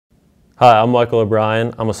Hi, I'm Michael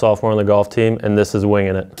O'Brien. I'm a sophomore on the golf team, and this is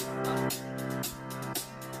Wingin' It.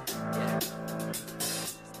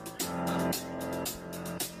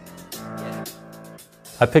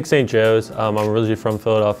 I picked St. Joe's. I'm originally from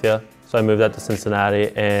Philadelphia, so I moved out to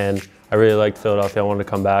Cincinnati, and I really liked Philadelphia. I wanted to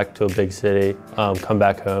come back to a big city, come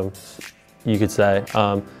back home, you could say.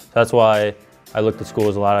 That's why I looked at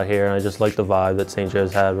schools a lot out here, and I just liked the vibe that St.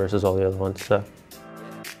 Joe's had versus all the other ones. So,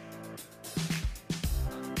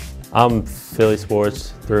 I'm Philly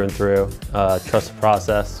sports through and through. Trust the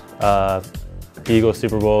process. Eagles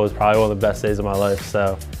Super Bowl was probably one of the best days of my life,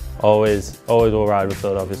 so always will ride with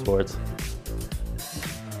Philadelphia sports.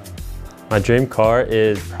 My dream car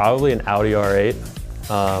is probably an Audi R8,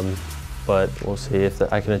 but we'll see if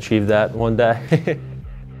I can achieve that one day.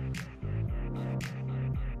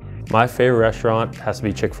 My favorite restaurant has to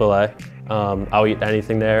be Chick-fil-A. I'll eat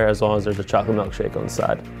anything there as long as there's a chocolate milkshake on the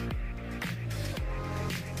side.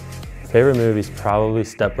 Favorite movie is probably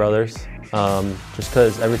Step Brothers, just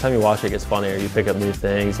because every time you watch it, it gets funnier. You pick up new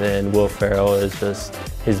things, and Will Ferrell is just,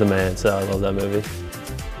 he's the man, so I love that movie.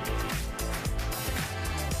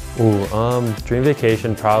 Dream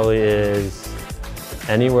vacation probably is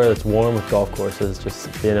anywhere that's warm with golf courses.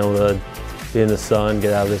 Just being able to be in the sun,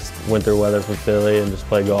 get out of this winter weather from Philly, and just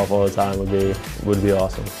play golf all the time would be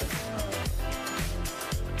awesome.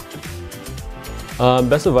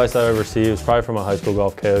 Best advice I've ever received was probably from my high school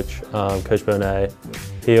golf coach, Coach Bonet.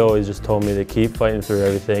 He always just told me to keep fighting through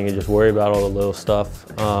everything and just worry about all the little stuff,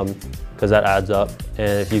 because that adds up.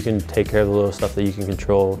 And if you can take care of the little stuff that you can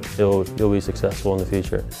control, you'll be successful in the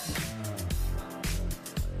future.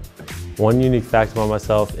 One unique fact about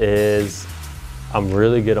myself is I'm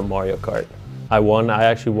really good at Mario Kart. I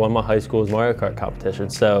actually won my high school's Mario Kart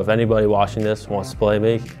competition. So if anybody watching this wants to play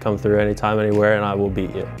me, come through anytime, anywhere, and I will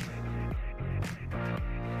beat you.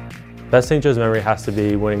 Best St. Joe's memory has to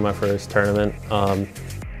be winning my first tournament.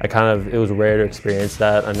 It was rare to experience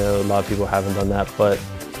that. I know a lot of people haven't done that, but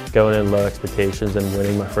going in low expectations and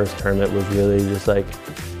winning my first tournament was really just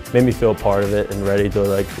made me feel part of it and ready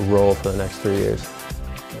to roll for the next 3 years.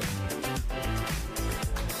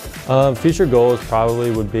 Future goals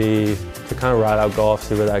probably would be to kind of ride out golf,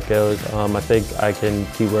 see where that goes. I think I can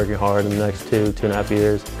keep working hard in the next 2.5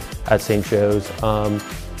 years at St. Joe's.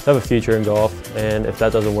 Have a future in golf, and if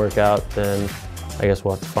that doesn't work out, then I guess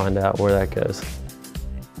we'll have to find out where that goes.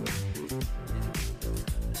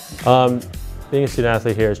 Being a student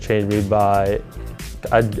athlete here has changed me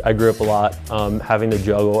I grew up a lot. Having to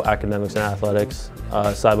juggle academics and athletics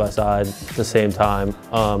side by side at the same time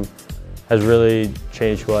has really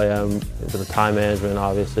changed who I am with the time management,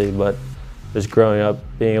 obviously, but just growing up,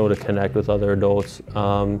 being able to connect with other adults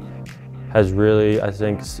has really, I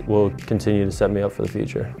think, will continue to set me up for the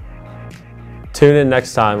future. Tune in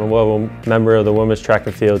next time and we'll have a member of the women's track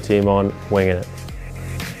and field team on Wingin' It.